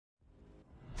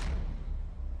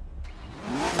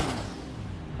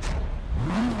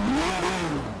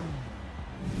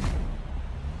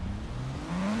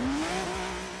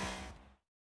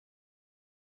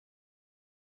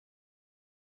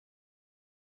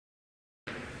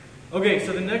Okay,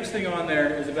 so the next thing on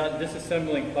there is about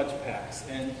disassembling clutch packs.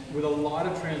 And with a lot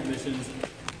of transmissions,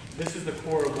 this is the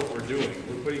core of what we're doing.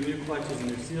 We're putting new clutches and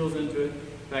new seals into it.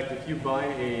 In fact, if you buy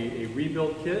a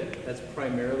rebuild kit, that's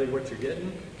primarily what you're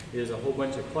getting, is a whole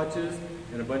bunch of clutches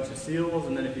and a bunch of seals.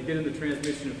 And then if you get in the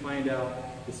transmission and find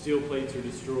out the steel plates are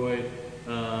destroyed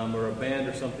or a band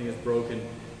or something is broken,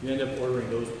 you end up ordering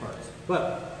those parts.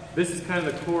 But this is kind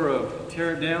of the core of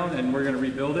tear it down and we're going to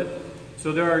rebuild it.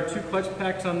 So there are 2 clutch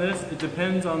packs on this. It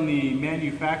depends on the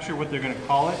manufacturer what they're going to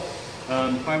call it.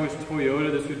 If I was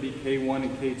Toyota, this would be K1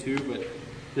 and K2, but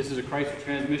this is a Chrysler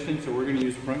transmission, so we're going to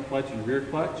use front clutch and rear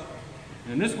clutch.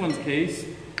 And in this one's case,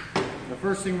 the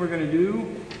first thing we're going to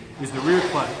do is the rear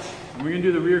clutch. And we're going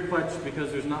to do the rear clutch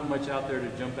because there's not much out there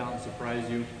to jump out and surprise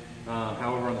you.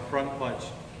 However, on the front clutch,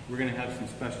 we're going to have some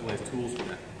specialized tools for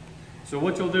that. So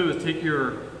what you'll do is take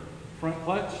your front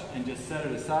clutch and just set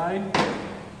it aside.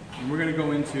 And we're going to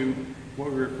go into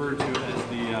what we refer to as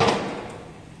the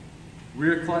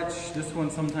rear clutch. This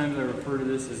one, sometimes I refer to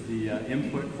this as the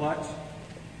input clutch.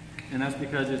 And that's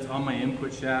because it's on my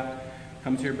input shaft.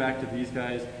 Comes here back to these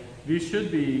guys. These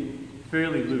should be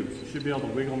fairly loose. You should be able to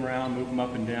wiggle them around, move them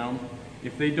up and down.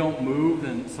 If they don't move,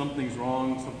 then something's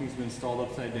wrong. Something's been installed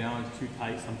upside down. It's too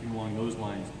tight, something along those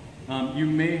lines. You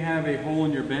may have a hole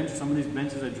in your bench. Some of these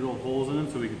benches I drilled holes in them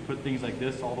so we could put things like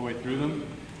this all the way through them.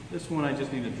 This one I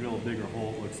just need to drill a bigger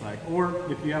hole, it looks like. Or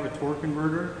if you have a torque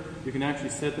converter, you can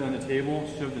actually set that on the table,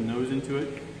 shove the nose into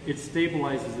it. It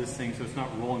stabilizes this thing so it's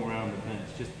not rolling around the bench,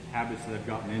 just habits that I've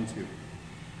gotten into.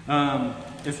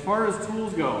 As far as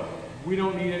tools go, we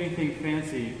don't need anything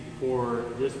fancy for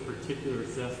this particular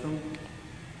system.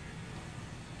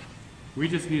 We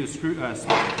just need a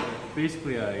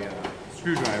basically a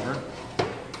screwdriver.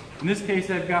 In this case,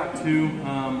 I've got 2.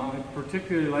 I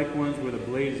particularly like ones where the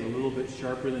blade is a little bit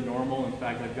sharper than normal. In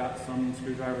fact, I've got some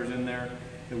screwdrivers in there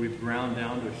that we've ground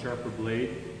down to a sharper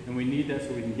blade, and we need that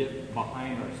so we can get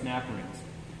behind our snap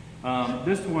rings.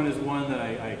 This one is one that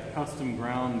I custom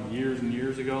ground years and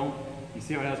years ago. You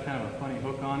see how it has kind of a funny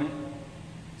hook on it?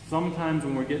 Sometimes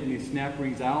when we're getting these snap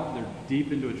rings out, they're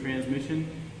deep into a transmission,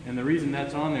 and the reason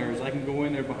that's on there is I can go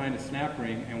in there behind a snap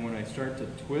ring, and when I start to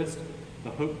twist, the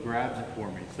hook grabs it for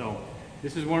me. So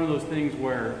this is one of those things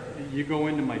where you go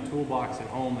into my toolbox at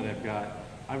home that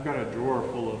I've got a drawer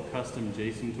full of custom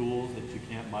Jason tools that you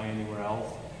can't buy anywhere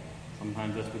else.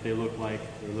 Sometimes that's what they look like.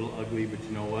 They're a little ugly, but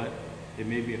you know what? It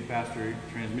may be a faster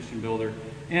transmission builder.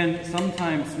 And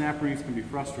sometimes snap rings can be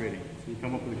frustrating. So you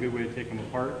come up with a good way to take them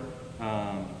apart,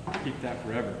 keep that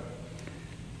forever.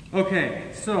 Okay,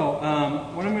 so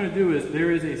what I'm going to do is there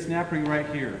is a snap ring right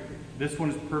here. This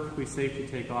one is perfectly safe to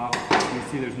take off. You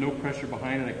see there's no pressure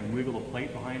behind it. I can wiggle the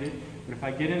plate behind it. But if I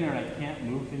get in there and I can't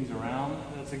move things around,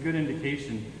 that's a good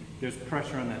indication there's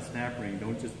pressure on that snap ring.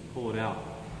 Don't just pull it out.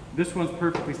 This one's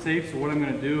perfectly safe, so what I'm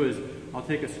going to do is I'll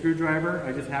take a screwdriver.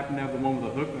 I just happen to have the one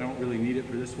with a hook, but I don't really need it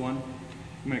for this one.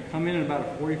 I'm going to come in at about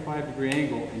a 45-degree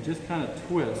angle and just kind of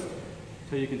twist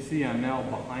so you can see I'm now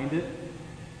behind it.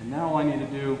 And now all I need to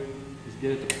do is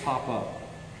get it to pop up.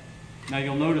 Now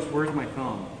you'll notice, where's my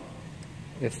thumb?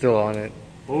 It's still on it.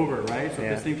 Over, right? So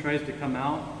if this thing tries to come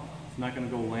out, it's not going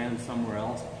to go land somewhere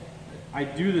else. I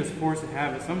do this force of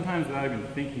habit sometimes without even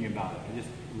thinking about it. I just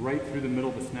right through the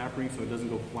middle of the snap ring so it doesn't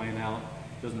go flying out,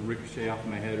 doesn't ricochet off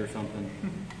my head or something,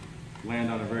 land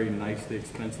on a very nicely,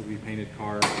 expensively painted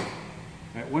car. All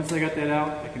right, once I got that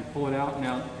out, I can pull it out.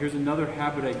 Now, here's another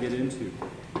habit I get into.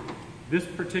 This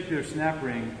particular snap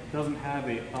ring doesn't have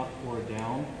a up or a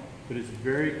down, but it's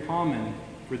very common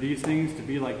for these things to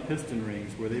be like piston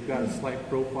rings, where they've got a slight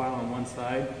profile on one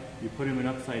side. You put them in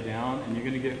upside down, and you're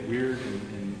going to get weird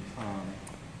and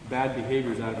bad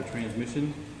behaviors out of a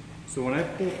transmission. So when I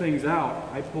pull things out,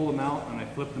 I pull them out and I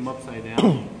flip them upside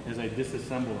down as I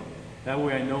disassemble them. That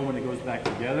way I know when it goes back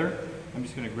together, I'm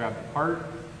just going to grab the part,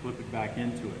 flip it back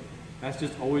into it. That's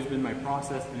just always been my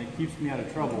process, and it keeps me out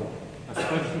of trouble,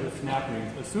 especially with snap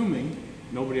rings, assuming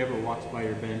nobody ever walks by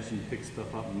your bench and picks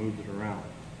stuff up and moves it around.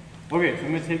 Okay, so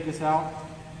I'm going to take this out.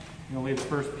 I'm going to lay the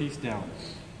first piece down.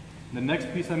 The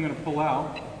next piece I'm going to pull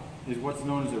out is what's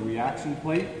known as a reaction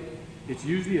plate. It's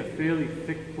usually a fairly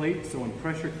thick plate, so when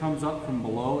pressure comes up from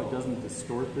below, it doesn't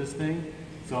distort this thing.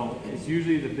 So it's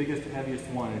usually the biggest, heaviest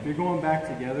one. If you're going back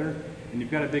together and you've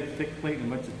got a big thick plate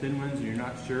and a bunch of thin ones and you're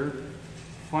not sure,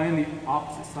 find the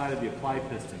opposite side of the apply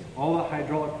piston. All the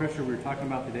hydraulic pressure we were talking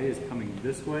about today is coming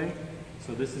this way,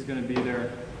 so this is going to be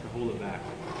there to hold it back.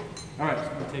 All right, so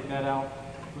I'm going to take that out,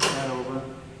 put that over.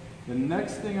 The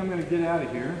next thing I'm going to get out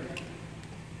of here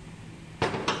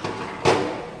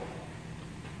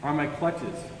are my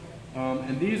clutches.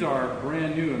 And these are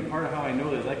brand new, and part of how I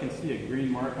know this, I can see a green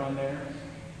mark on there.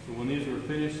 So when these were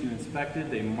finished and inspected,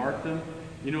 they marked them.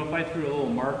 You know, if I threw a little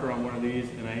marker on one of these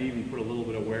and I even put a little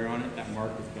bit of wear on it, that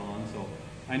mark is gone. So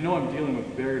I know I'm dealing with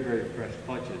very, very fresh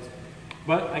clutches.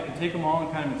 But I can take them all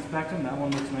and kind of inspect them. That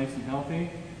one looks nice and healthy.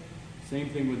 Same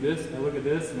thing with this. I look at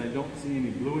this and I don't see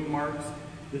any bluing marks.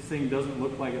 This thing doesn't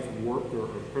look like it's warped or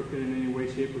crooked in any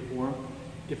way, shape, or form.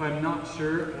 If I'm not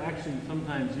sure, I actually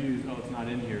sometimes use, oh, it's not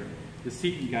in here, the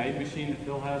seat and guide machine that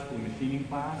Phil has for the machining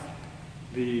class.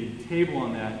 The table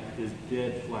on that is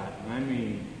dead flat, and I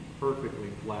mean perfectly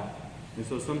flat. And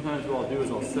so sometimes what I'll do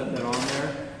is I'll set that on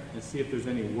there and see if there's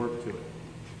any warp to it.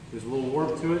 If there's a little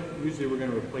warp to it, usually we're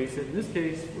going to replace it. In this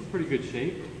case, we're in pretty good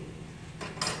shape.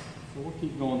 So we'll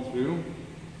keep going through.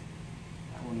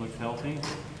 That one looks healthy.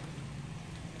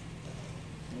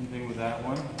 Same thing with that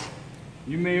one.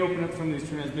 You may open up some of these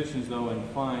transmissions though and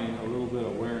find a little bit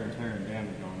of wear and tear and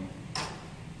damage on them.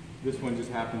 This one just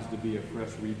happens to be a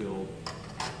fresh rebuild.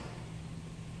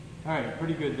 Alright,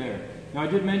 pretty good there. Now I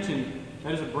did mention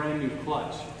that is a brand new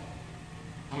clutch.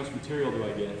 How much material do I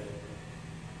get?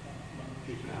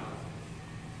 2,000.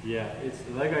 Yeah, it's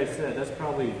like I said, that's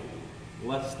probably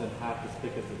less than half as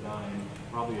thick as a dime,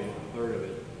 probably a third of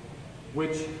it.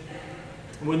 Which,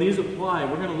 when these apply,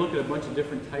 we're going to look at a bunch of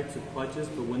different types of clutches,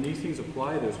 but when these things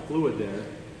apply, there's fluid there,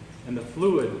 and the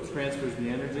fluid transfers the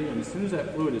energy, and as soon as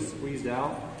that fluid is squeezed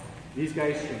out, these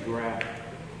guys should grab.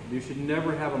 You should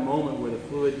never have a moment where the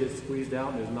fluid gets squeezed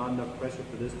out and there's not enough pressure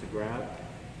for this to grab,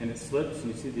 and it slips,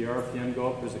 and you see the RPM go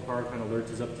up as the car kind of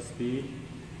lurches up to speed.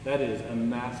 That is a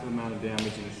massive amount of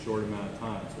damage in a short amount of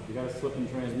time. So if you got a slipping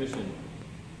transmission,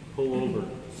 pull over,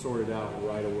 sort it out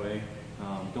right away.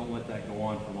 Don't let that go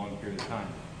on for a long period of time.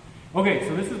 Okay,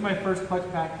 so this is my first clutch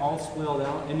pack all split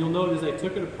out, and you'll notice I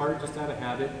took it apart just out of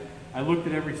habit. I looked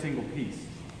at every single piece.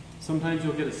 Sometimes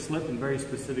you'll get a slip in very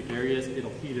specific areas.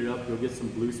 It'll heat it up. You'll get some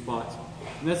blue spots,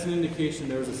 and that's an indication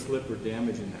there's a slip or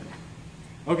damage in there.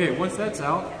 Okay, once that's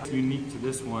out, it's unique to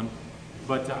this one,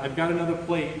 but I've got another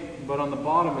plate, but on the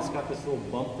bottom it's got this little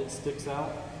bump that sticks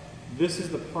out. This is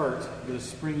the part that the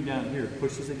spring down here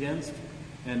pushes against,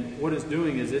 and what it's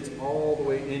doing is it's all the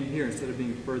way in here instead of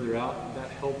being further out. That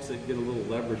helps it get a little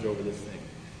leverage over this thing.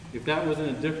 If that was in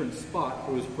a different spot, if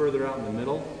it was further out in the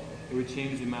middle, it would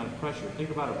change the amount of pressure.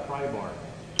 Think about a pry bar.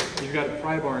 If you've got a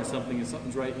pry bar in something and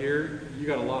something's right here, you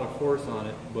got a lot of force on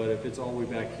it, but if it's all the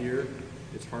way back here,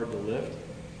 it's hard to lift.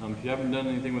 If you haven't done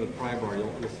anything with a pry bar, you'll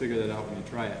figure that out when you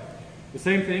try it. The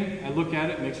same thing, I look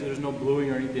at it, make sure there's no bluing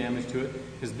or any damage to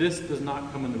it, because this does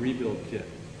not come in the rebuild kit.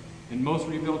 In most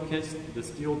rebuild kits, the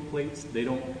steel plates, they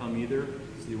don't come either,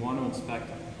 so you want to inspect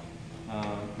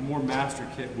them. The more master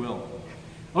kit will.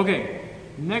 Okay,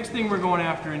 next thing we're going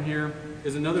after in here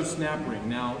is another snap ring.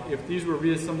 Now, if these were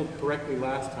reassembled correctly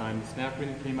last time, the snap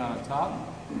ring that came out on top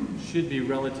should be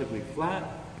relatively flat.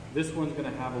 This one's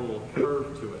going to have a little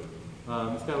curve to it.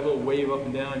 It's got a little wave up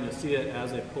and down. You'll see it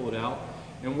as I pull it out.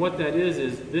 And what that is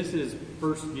this is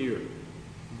first gear.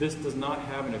 This does not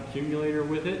have an accumulator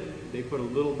with it. They put a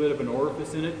little bit of an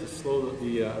orifice in it to slow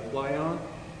the apply on.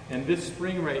 And this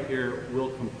spring right here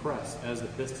will compress as the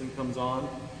piston comes on.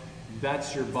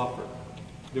 That's your buffer.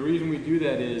 The reason we do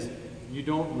that is you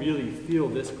don't really feel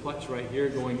this clutch right here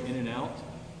going in and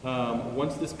out.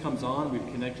 Once this comes on, we've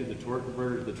connected the torque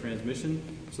converter to the transmission.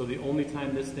 So the only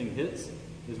time this thing hits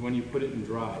is when you put it in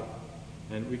drive.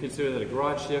 And we consider that a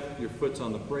garage shift, your foot's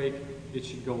on the brake, it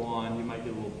should go on, you might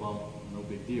get a little bump, no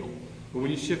big deal. But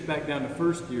when you shift back down to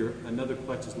first gear, another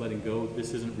clutch is letting go,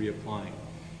 this isn't reapplying.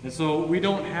 And so we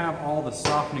don't have all the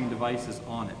softening devices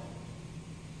on it.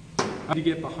 How do you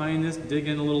get behind this, dig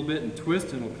in a little bit and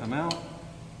twist and it'll come out.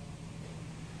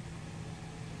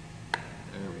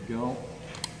 There we go.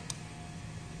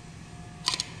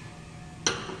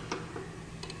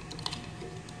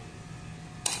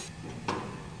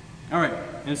 All right,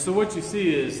 and so what you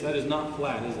see is, that is not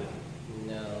flat, is it?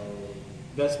 No.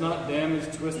 That's not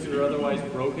damaged, twisted, or otherwise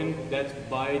broken. That's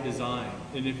by design.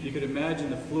 And if you could imagine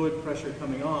the fluid pressure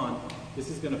coming on, this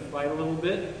is going to fight a little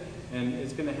bit, and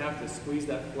it's going to have to squeeze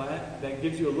that flat. That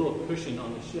gives you a little cushion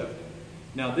on the shift.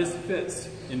 Now this fits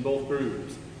in both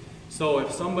grooves. So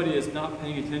if somebody is not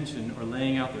paying attention or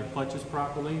laying out their clutches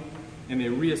properly, and they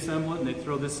reassemble it and they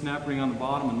throw this snap ring on the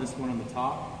bottom and this one on the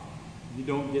top, you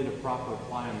don't get a proper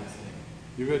apply on this thing.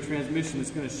 You've got a transmission that's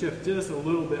going to shift just a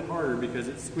little bit harder because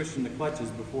it's squishing the clutches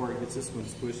before it gets this one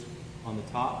squished on the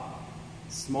top.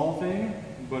 Small thing,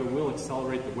 but it will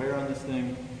accelerate the wear on this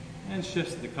thing and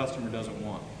shifts that the customer doesn't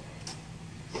want.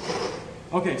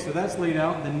 Okay, so that's laid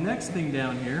out. The next thing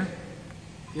down here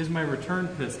is my return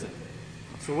piston.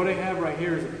 So what I have right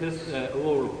here is a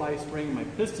little reply spring. My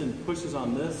piston pushes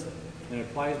on this and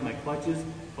applies my clutches,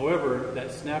 However,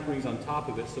 that snap ring's on top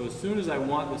of it, so as soon as I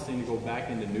want this thing to go back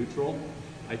into neutral,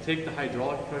 I take the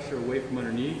hydraulic pressure away from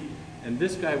underneath, and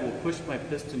this guy will push my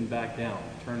piston back down,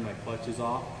 turn my clutches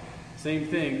off. Same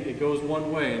thing, it goes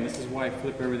one way, and this is why I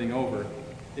flip everything over.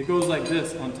 It goes like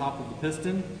this on top of the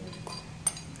piston.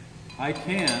 I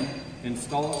can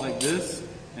install it like this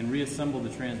and reassemble the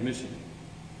transmission.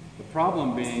 The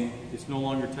problem being, it's no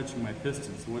longer touching my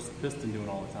piston, so what's the piston doing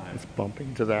all the time? It's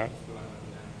bumping to that.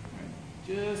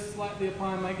 Just slightly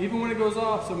upon my, even when it goes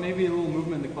off, so maybe a little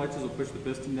movement in the clutches will push the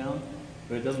piston down,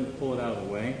 but it doesn't pull it out of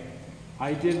the way.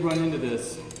 I did run into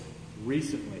this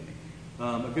recently.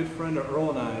 A good friend of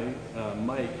Earl and I,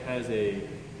 Mike, has a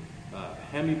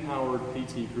Hemi-powered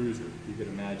PT Cruiser. You could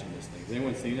imagine this thing. Has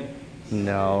anyone seen it?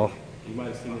 No. You might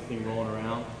have seen this thing rolling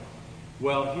around.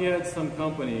 Well, he had some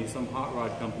company, some hot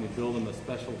rod company, build him a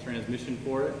special transmission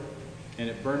for it, and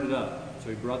it burned it up. So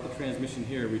he brought the transmission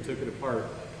here, we took it apart,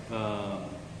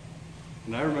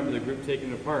 and I remember the group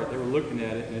taking it apart. They were looking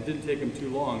at it, and it didn't take them too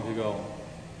long to go,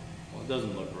 well, it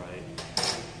doesn't look right.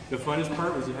 The funnest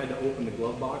part was you had to open the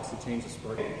glove box to change the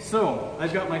spark. So,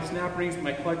 I've got my snap rings,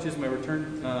 my clutches, my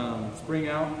return spring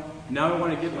out. Now I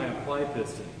want to get my apply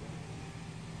piston.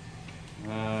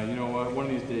 You know what, one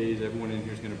of these days everyone in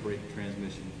here is going to break the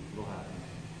transmission. It'll happen.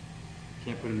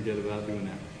 Can't put them together without doing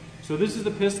that. So this is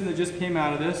the piston that just came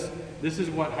out of this. This is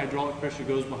what hydraulic pressure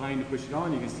goes behind to push it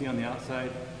on. You can see on the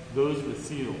outside, those are the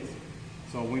seals.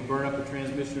 So when we burn up a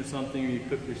transmission or something, or you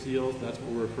cook your seals, that's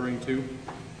what we're referring to.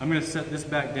 I'm going to set this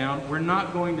back down. We're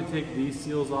not going to take these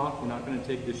seals off. We're not going to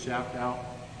take this shaft out.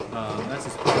 That's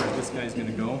as far as this guy's going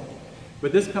to go.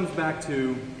 But this comes back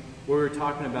to what we were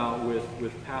talking about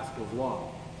with Pascal's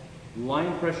law.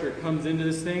 Line pressure comes into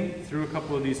this thing through a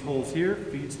couple of these holes here,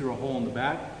 feeds through a hole in the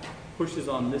back, pushes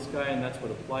on this guy, and that's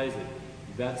what applies it.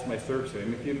 That's my surface area. I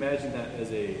mean, if you imagine that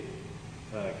as a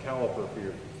caliper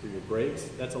for your brakes,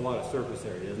 that's a lot of surface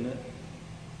area, isn't it?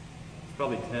 It's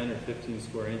probably 10 or 15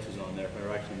 square inches on there if I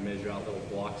were actually measure out little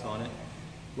blocks on it.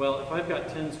 Well, if I've got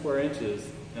 10 square inches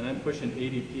and I'm pushing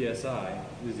 80 psi,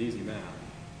 this is easy math.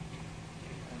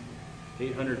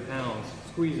 800 pounds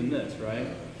squeezing this, right?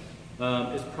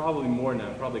 It's probably more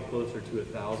now, probably closer to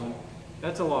 1,000.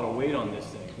 That's a lot of weight on this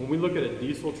thing. When we look at a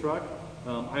diesel truck,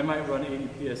 I might run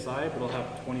 80 psi, but it'll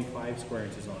have 25 square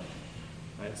inches on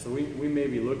it. Right? So we may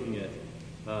be looking at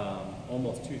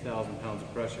almost 2,000 pounds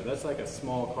of pressure. That's like a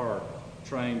small car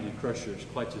trying to crush your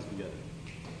clutches together.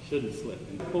 Shouldn't slip.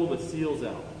 And pull the seals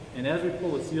out. And as we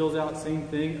pull the seals out, same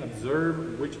thing,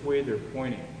 observe which way they're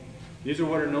pointing. These are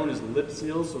what are known as lip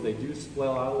seals, so they do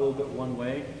swell out a little bit one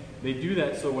way. They do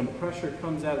that so when pressure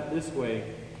comes at it this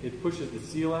way, it pushes the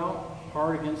seal out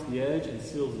hard against the edge and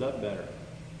seals it up better.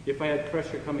 If I had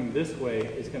pressure coming this way,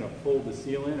 it's going to fold the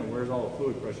seal in, and where's all the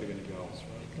fluid pressure going to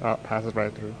go? Passes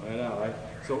right through. Right out, right?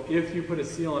 So if you put a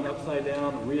seal on upside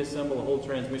down, reassemble the whole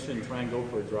transmission and try and go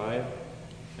for a drive,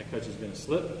 that clutch is going to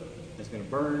slip, it's going to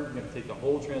burn, you're going to take the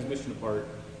whole transmission apart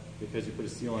because you put a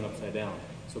seal on upside down.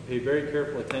 So pay very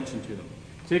careful attention to them.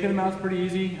 Taking them out is pretty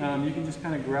easy. You can just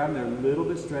kind of grab them. They're a little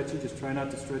bit stretchy. Just try not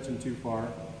to stretch them too far.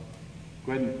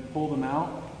 Go ahead and pull them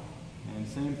out. And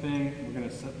same thing, we're going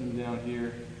to set them down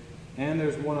here. And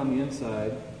there's one on the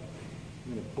inside.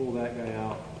 I'm going to pull that guy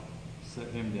out, set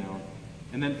him down.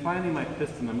 And then finally my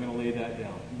piston, I'm going to lay that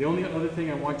down. The only other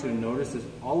thing I want you to notice is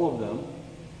all of them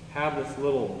have this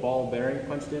little ball bearing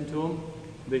punched into them.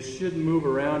 They should move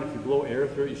around. If you blow air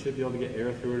through it, you should be able to get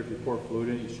air through it. If you pour fluid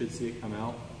in it, you should see it come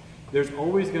out. There's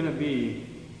always going to be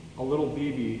a little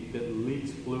BB that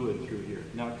leaks fluid through here.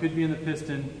 Now it could be in the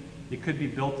piston, it could be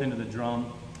built into the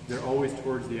drum. They're always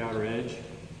towards the outer edge.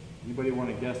 Anybody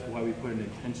want to guess why we put an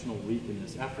intentional leak in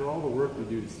this? After all the work we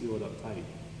do to seal it up tight.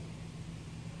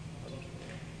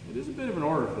 It is a bit of an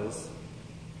orifice.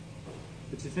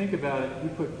 But you think about it, we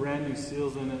put brand new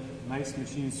seals in it, nice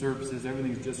machine surfaces,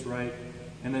 everything's just right,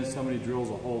 and then somebody drills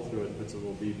a hole through it and puts a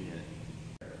little BB in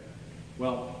it.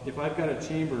 Well, if I've got a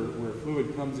chamber where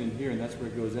fluid comes in here and that's where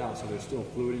it goes out, so there's still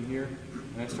fluid in here,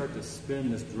 and I start to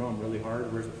spin this drum really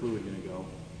hard, where's the fluid going to go?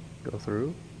 Go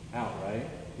through? Out, right?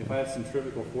 If I have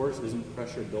centrifugal force, isn't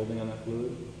pressure building on that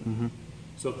fluid? Mm-hmm.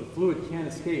 So if the fluid can't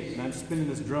escape, and I'm spinning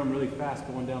this drum really fast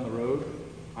going down the road,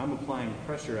 I'm applying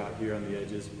pressure out here on the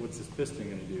edges. What's this piston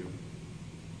going to do?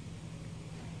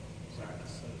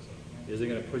 Is it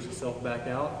going to push itself back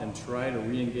out and try to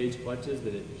re-engage clutches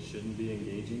that it shouldn't be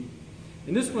engaging?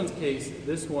 In this one's case,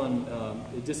 this one,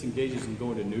 it disengages and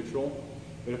going to neutral.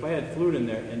 But if I had fluid in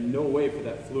there and no way for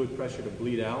that fluid pressure to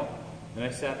bleed out, and I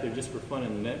sat there just for fun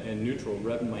in neutral,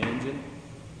 revving my engine,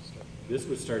 this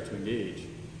would start to engage.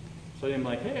 So I'm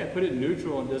like, hey, I put it in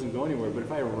neutral and it doesn't go anywhere, but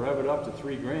if I rev it up to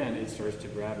 3 grand, it starts to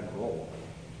grab and roll.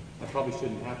 That probably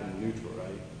shouldn't happen in neutral,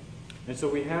 right? And so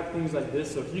we have things like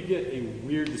this. So if you get a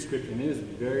weird description, it is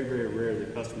very, very rare the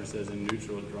customer says in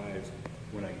neutral it drives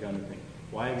when I gun the thing.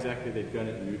 Why exactly they've done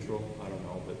it in neutral, I don't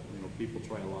know, but you know, people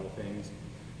try a lot of things.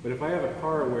 But if I have a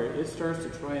car where it starts to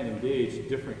try and engage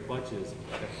different clutches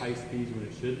at high speeds when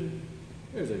it shouldn't,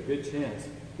 there's a good chance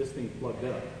this thing plugged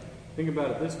up. Think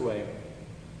about it this way.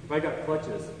 If I got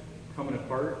clutches coming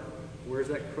apart, where's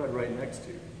that crud right next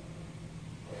to?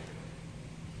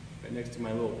 Right next to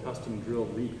my little custom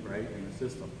drilled leak, right, in the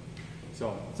system.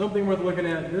 So, something worth looking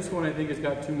at. This one I think has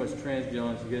got too much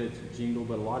transgelance to get it to jingle,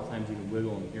 but a lot of times you can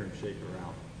wiggle and hear them shake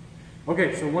around.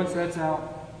 Okay, so once that's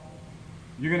out,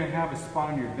 you're going to have a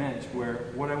spot on your bench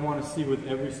where what I want to see with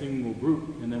every single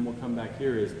group, and then we'll come back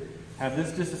here, is have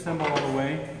this disassembled all the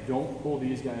way. Don't pull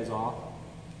these guys off.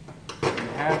 And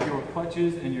have your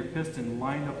clutches and your piston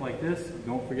lined up like this.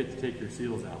 Don't forget to take your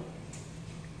seals out.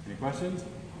 Any questions?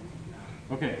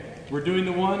 Okay, we're doing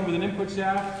the one with an input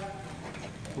shaft.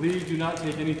 Please do not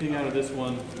take anything out of this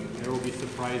one. There will be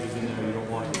surprises in there you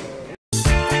don't want.